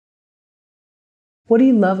What do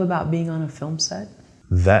you love about being on a film set?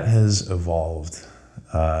 That has evolved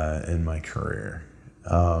in my career.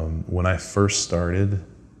 When I first started,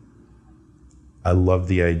 I loved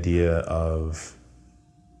the idea of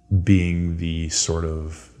being the sort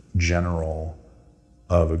of general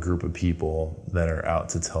of a group of people that are out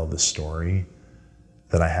to tell the story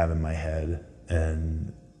that I have in my head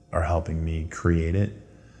and are helping me create it.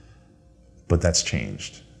 But that's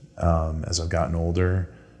changed. As I've gotten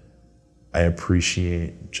older, I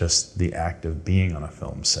appreciate just the act of being on a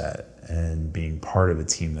film set and being part of a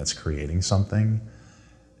team that's creating something.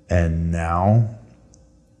 And now,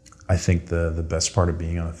 I think the best part of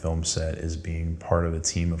being on a film set is being part of a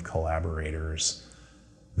team of collaborators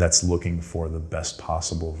that's looking for the best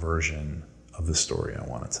possible version of the story I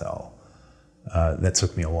want to tell. That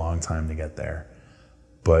took me a long time to get there.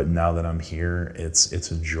 But now that I'm here, it's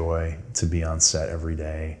a joy to be on set every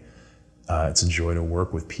day. It's a joy to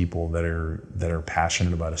work with people that are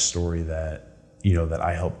passionate about a story that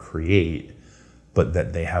I help create, but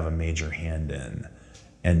that they have a major hand in,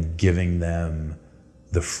 and giving them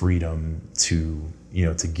the freedom to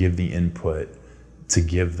give the input, to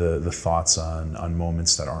give the thoughts on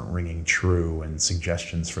moments that aren't ringing true, and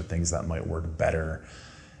suggestions for things that might work better.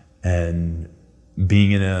 And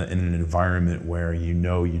being in an environment where you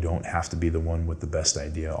don't have to be the one with the best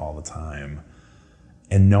idea all the time,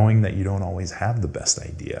 and knowing that you don't always have the best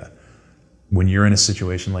idea. When you're in a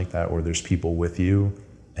situation like that where there's people with you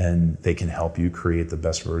and they can help you create the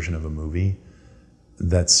best version of a movie,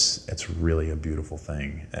 it's really a beautiful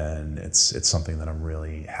thing, and it's something that I'm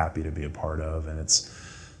really happy to be a part of, and it's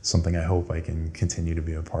something I hope I can continue to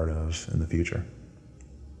be a part of in the future.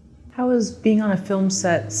 How is being on a film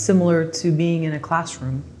set similar to being in a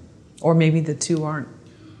classroom? Or maybe the two aren't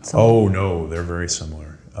similar? Oh no, they're very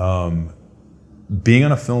similar. Being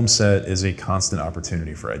on a film set is a constant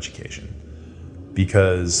opportunity for education,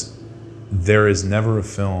 because there is never a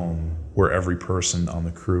film where every person on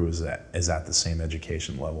the crew is at the same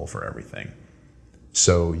education level for everything.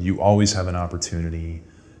 So you always have an opportunity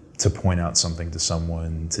to point out something to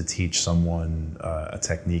someone, to teach someone a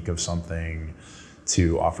technique of something,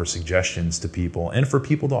 to offer suggestions to people, and for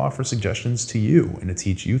people to offer suggestions to you and to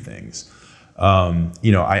teach you things.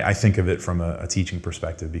 I think of it from a teaching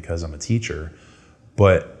perspective because I'm a teacher,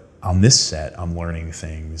 but on this set, I'm learning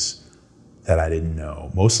things that I didn't know,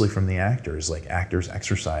 mostly from the actors, like actors'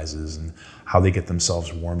 exercises and how they get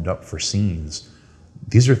themselves warmed up for scenes.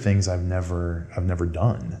 These are things I've never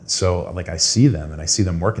done. So like I see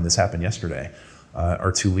them working. This happened yesterday.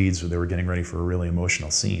 Our two leads, they were getting ready for a really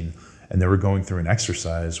emotional scene, and they were going through an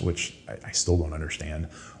exercise, which I still don't understand,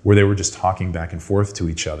 where they were just talking back and forth to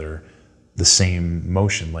each other, the same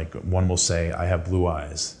motion. Like one will say, "I have blue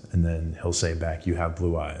eyes," and then he'll say back, "You have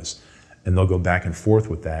blue eyes." And they'll go back and forth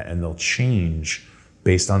with that, and they'll change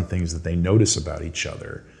based on things that they notice about each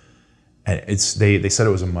other. And they said it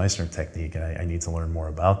was a Meissner technique, and I need to learn more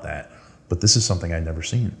about that. But this is something I'd never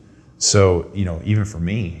seen. So, even for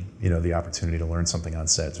me, the opportunity to learn something on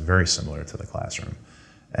set is very similar to the classroom.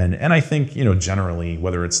 And I think, generally,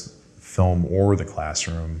 whether it's film or the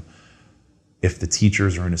classroom, if the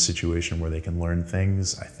teachers are in a situation where they can learn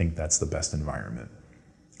things, I think that's the best environment.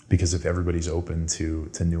 Because if everybody's open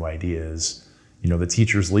to new ideas, the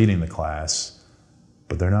teacher's leading the class,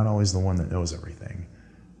 but they're not always the one that knows everything.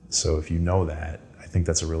 So if you know that, I think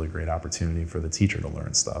that's a really great opportunity for the teacher to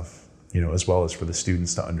learn stuff, as well as for the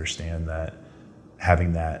students to understand that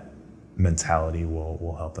having that mentality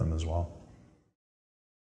will help them as well.